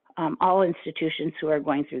all institutions who are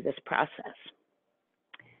going through this process.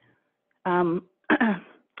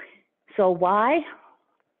 So why?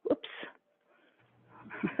 Whoops.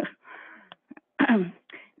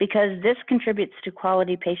 Because this contributes to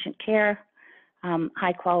quality patient care,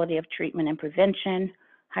 high quality of treatment and prevention,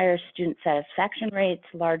 higher student satisfaction rates,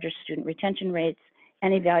 larger student retention rates,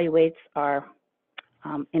 and evaluates our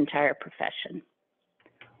entire profession.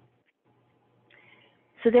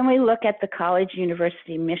 So then we look at the college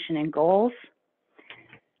university mission and goals.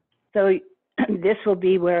 So this will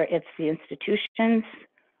be where it's the institution's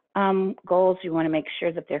goals. You want to make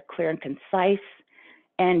sure that they're clear and concise.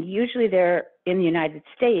 And usually they're in the United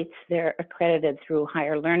States, they're accredited through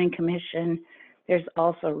Higher Learning Commission. There's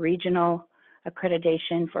also regional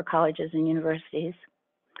accreditation for colleges and universities.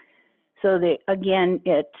 So again,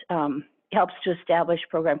 it helps to establish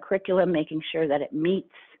program curriculum, making sure that it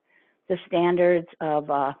meets the standards of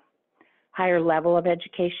a higher level of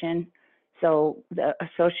education. So the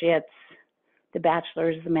associates, the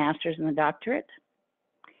bachelor's, the master's, and the doctorate.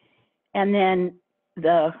 And then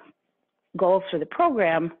the goals for the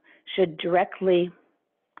program should directly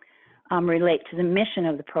relate to the mission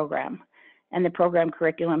of the program. And the program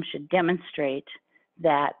curriculum should demonstrate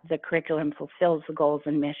that the curriculum fulfills the goals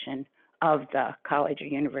and mission of the college or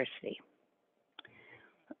university.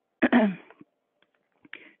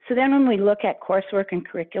 So then when we look at coursework and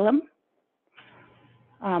curriculum,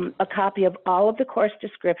 a copy of all of the course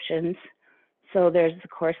descriptions. So there's the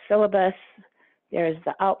course syllabus, there's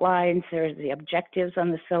the outlines, there's the objectives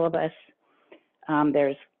on the syllabus,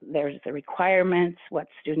 there's the requirements, what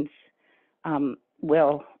students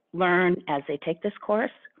will learn as they take this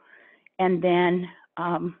course. And then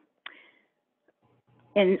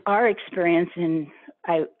in our experience,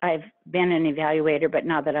 I've been an evaluator, but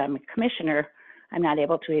now that I'm a commissioner, I'm not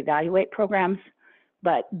able to evaluate programs.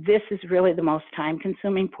 But this is really the most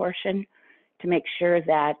time-consuming portion to make sure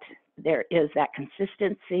that there is that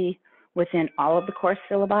consistency within all of the course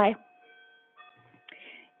syllabi.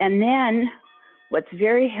 And then what's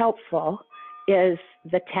very helpful is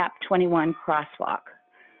the TAP 21 crosswalk.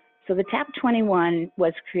 So the TAP 21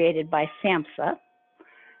 was created by SAMHSA,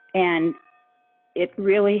 and it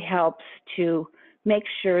really helps to make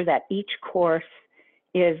sure that each course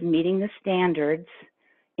is meeting the standards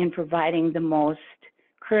in providing the most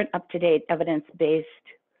current, up-to-date, evidence-based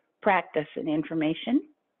practice and information.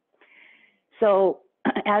 So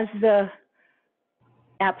as the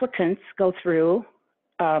applicants go through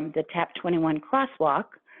the TAP 21 crosswalk,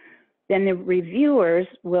 then the reviewers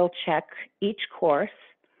will check each course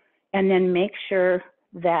and then make sure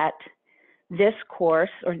that this course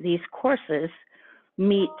or these courses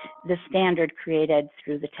meet the standard created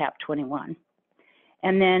through the TAP 21.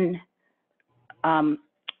 And then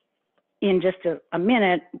in just a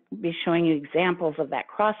minute, I'll be showing you examples of that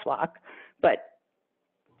crosswalk, but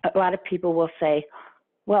a lot of people will say,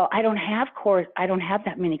 well, I don't have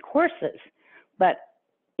that many courses, but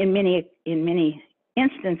in many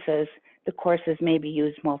instances, the courses may be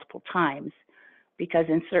used multiple times, because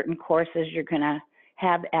in certain courses, you're gonna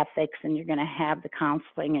have ethics, and you're gonna have the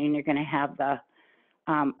counseling, and you're gonna have the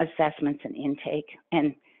assessments and intake.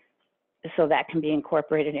 And so that can be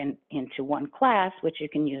incorporated into one class, which you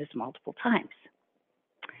can use multiple times.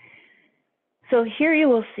 So here you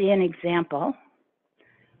will see an example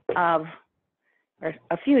of, or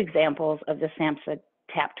a few examples of the SAMHSA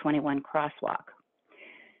TAP 21 crosswalk.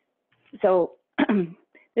 So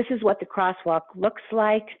this is what the crosswalk looks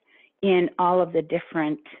like in all of the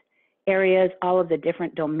different areas, all of the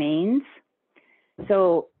different domains.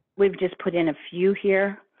 So we've just put in a few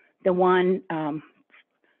here. The one,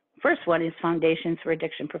 first one is Foundations for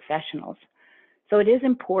Addiction Professionals. So it is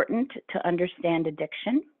important to understand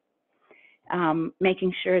addiction,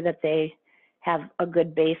 making sure that they have a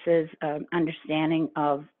good basis of understanding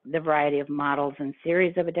of the variety of models and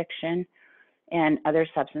theories of addiction and other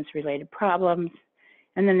substance-related problems.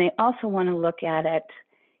 And then they also want to look at it,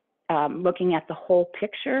 looking at the whole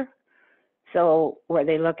picture. So where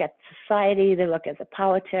they look at society, they look at the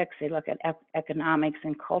politics, they look at economics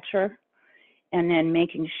and culture, and then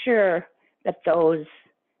making sure that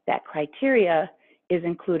that criteria is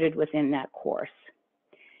included within that course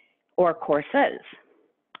or courses.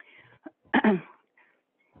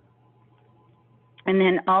 And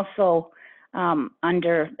then also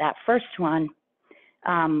under that first one,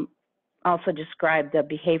 also describe the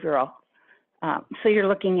behavioral. So you're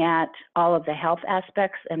looking at all of the health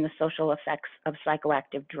aspects and the social effects of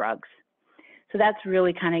psychoactive drugs. So that's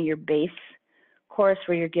really kind of your base course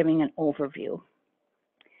where you're giving an overview.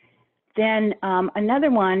 Then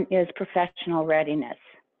another one is professional readiness.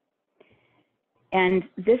 And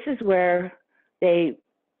this is where the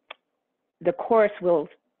course will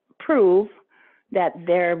prove that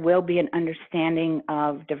there will be an understanding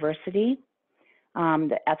of diversity,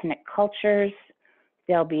 the ethnic cultures.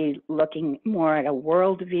 They'll be looking more at a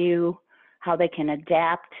worldview, how they can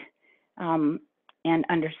adapt and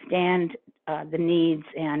understand the needs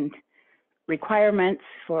and requirements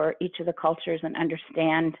for each of the cultures and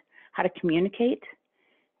understand how to communicate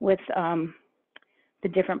with the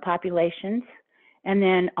different populations, and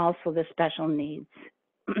then also the special needs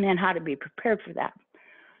and how to be prepared for that.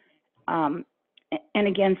 And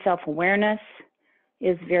again, self-awareness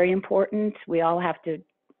is very important. We all have to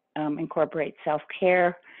incorporate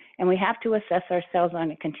self-care, and we have to assess ourselves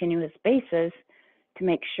on a continuous basis to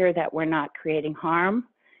make sure that we're not creating harm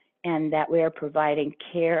and that we are providing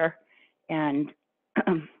care and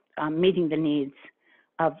meeting the needs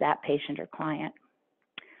of that patient or client.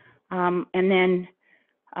 And then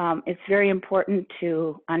it's very important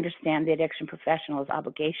to understand the addiction professional's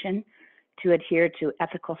obligation to adhere to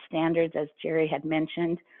ethical standards, as Gerry had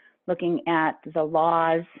mentioned, looking at the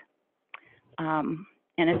laws, and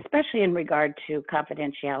especially in regard to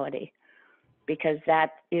confidentiality, because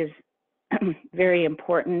that is very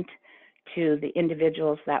important to the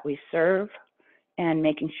individuals that we serve, and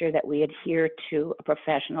making sure that we adhere to a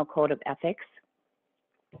professional code of ethics.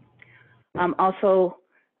 Also,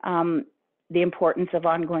 the importance of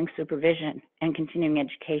ongoing supervision and continuing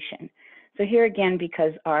education. So here again,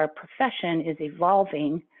 because our profession is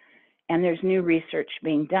evolving and there's new research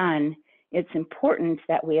being done, it's important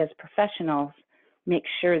that we as professionals make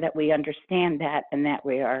sure that we understand that and that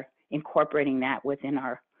we are incorporating that within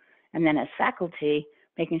our, and then as faculty,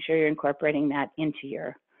 making sure you're incorporating that into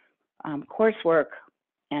your coursework,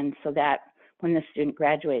 and so that when the student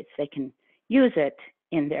graduates, they can use it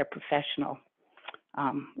in their professional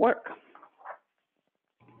work.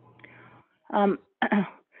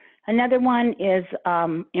 Another one is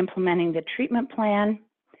implementing the treatment plan.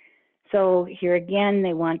 So here again,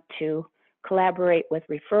 they want to collaborate with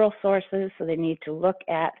referral sources, so they need to look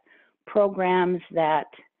at programs that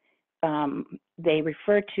they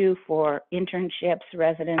refer to for internships,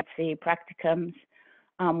 residency, practicums,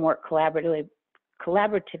 work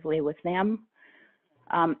collaboratively with them.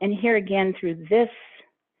 And here again, through this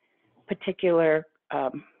particular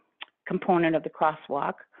component of the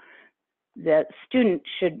crosswalk, the student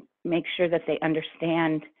should make sure that they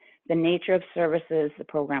understand the nature of services, the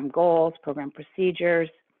program goals, program procedures.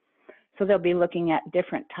 So they'll be looking at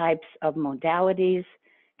different types of modalities,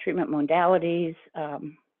 treatment modalities,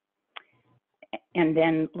 and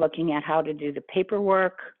then looking at how to do the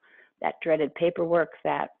paperwork, that dreaded paperwork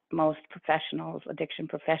that most professionals, addiction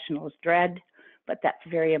professionals dread, but that's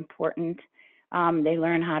very important. They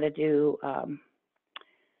learn how to do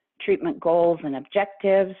treatment goals and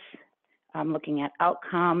objectives, looking at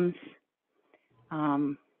outcomes,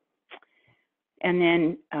 and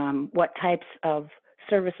then what types of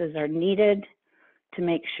services are needed to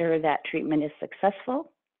make sure that treatment is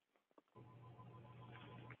successful.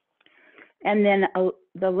 And then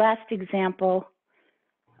the last example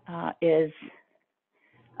is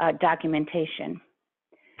documentation.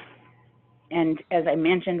 And as I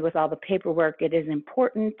mentioned, with all the paperwork, it is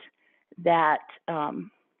important that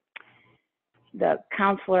the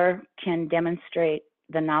counselor can demonstrate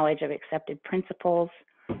the knowledge of accepted principles,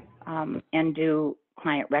 and do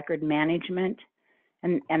client record management,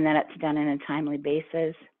 and that it's done in a timely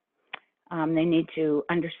basis. They need to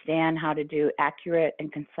understand how to do accurate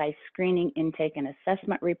and concise screening, intake, and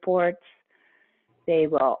assessment reports. They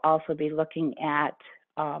will also be looking at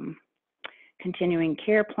continuing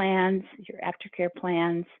care plans, your aftercare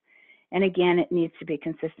plans. And again, it needs to be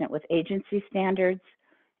consistent with agency standards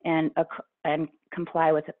and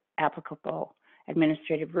comply with applicable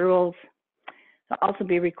administrative rules. They'll also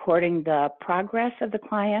be recording the progress of the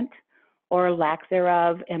client or lack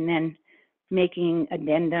thereof, and then making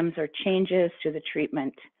addendums or changes to the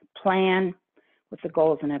treatment plan with the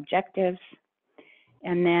goals and objectives.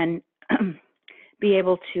 And then be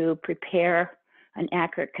able to prepare an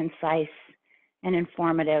accurate, concise, and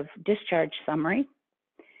informative discharge summary.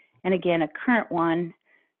 And again, a current one,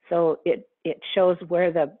 so it shows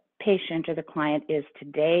where the patient or the client is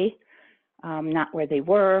today, not where they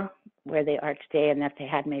were, where they are today, and that they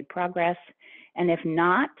had made progress. And if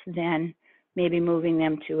not, then maybe moving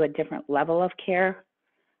them to a different level of care.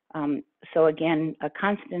 So again, a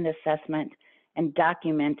constant assessment and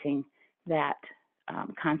documenting that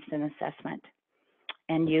constant assessment,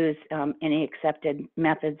 and use any accepted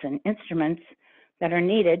methods and instruments that are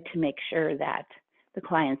needed to make sure that the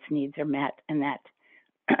client's needs are met and that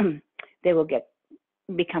they will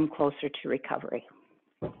become closer to recovery.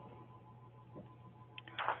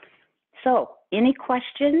 So, any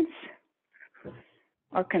questions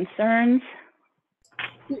or concerns?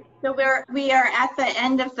 So we are at the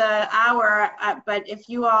end of the hour, but if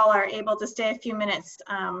you all are able to stay a few minutes,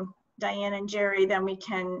 Diane and Gerry, then we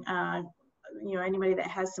can, anybody that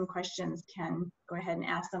has some questions can go ahead and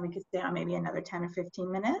ask them. We could stay on maybe another 10 or 15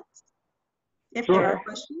 minutes. If Sure. there are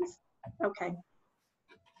questions. Okay.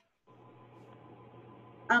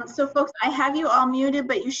 So folks, I have you all muted,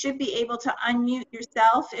 but you should be able to unmute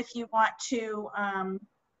yourself if you want to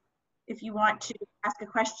ask a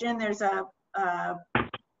question. There's a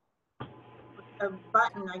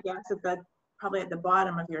button, I guess, probably at the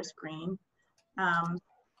bottom of your screen,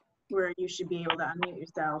 where you should be able to unmute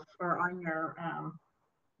yourself, or on your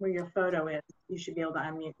where your photo is, you should be able to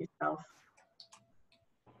unmute yourself.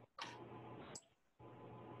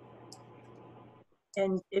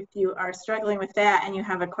 And if you are struggling with that and you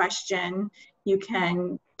have a question, you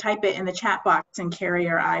can type it in the chat box and Carrie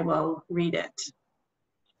or I will read it.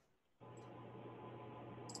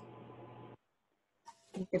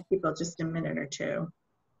 Give people just a minute or two.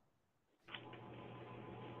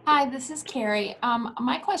 Hi, this is Carrie.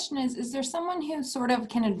 My question is there someone who sort of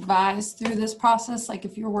can advise through this process? Like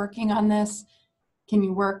if you're working on this, do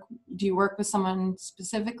you work with someone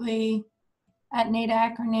specifically at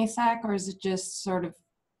NADAC or NASAC, or is it just sort of,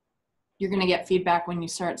 you're going to get feedback when you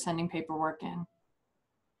start sending paperwork in?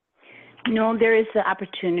 No, there is the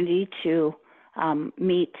opportunity to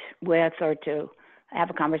meet with, or to have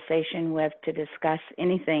a conversation with, to discuss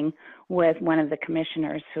anything with one of the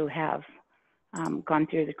commissioners who have gone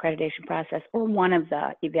through the accreditation process, or one of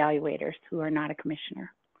the evaluators who are not a commissioner.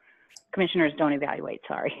 Commissioners don't evaluate,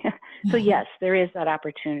 sorry. So yes, there is that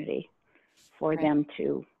opportunity for them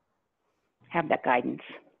to have that guidance.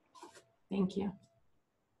 Thank you.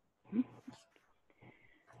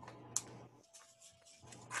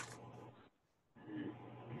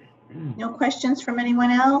 No questions from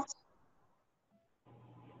anyone else?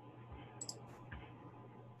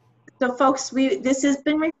 So folks, this has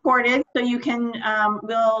been recorded, so you can,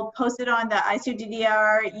 we'll post it on the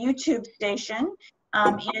ICUDDR YouTube station,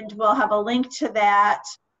 and we'll have a link to that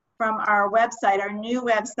from our website, our new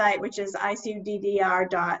website, which is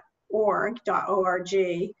icuddr.org.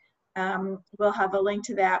 We'll have a link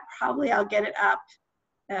to that. Probably I'll get it up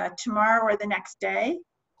tomorrow or the next day,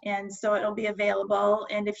 and so it'll be available.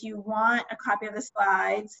 And if you want a copy of the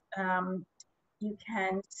slides, you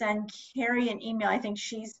can send Carrie an email. I think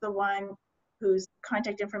she's the one whose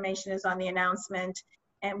contact information is on the announcement,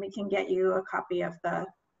 and we can get you a copy of the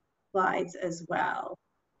slides as well.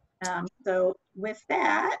 So with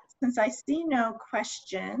that, since I see no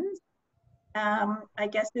questions, I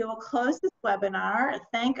guess we will close this webinar,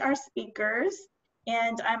 thank our speakers,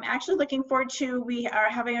 and I'm actually looking forward to, we are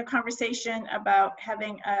having a conversation about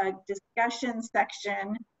having a discussion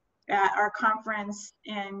section at our conference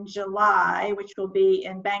in July, which will be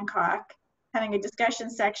in Bangkok, having a discussion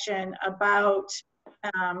section about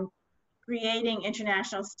creating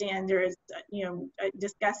international standards,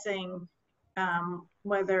 discussing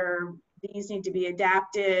whether these need to be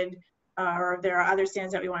adapted or if there are other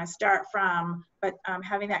standards that we want to start from, but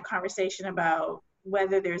having that conversation about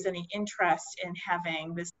whether there's any interest in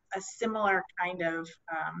having a similar kind of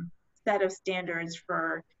set of standards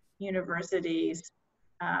for universities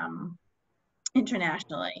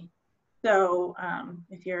internationally. So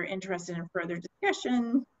if you're interested in further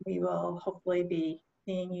discussion, we will hopefully be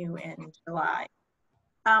seeing you in July.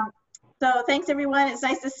 So thanks everyone. It's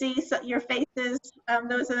nice to see your faces,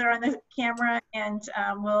 those that are on the camera, and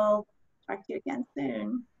we'll talk to you again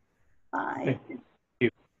soon. Bye. Thank you.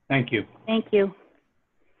 Thank you. Thank you.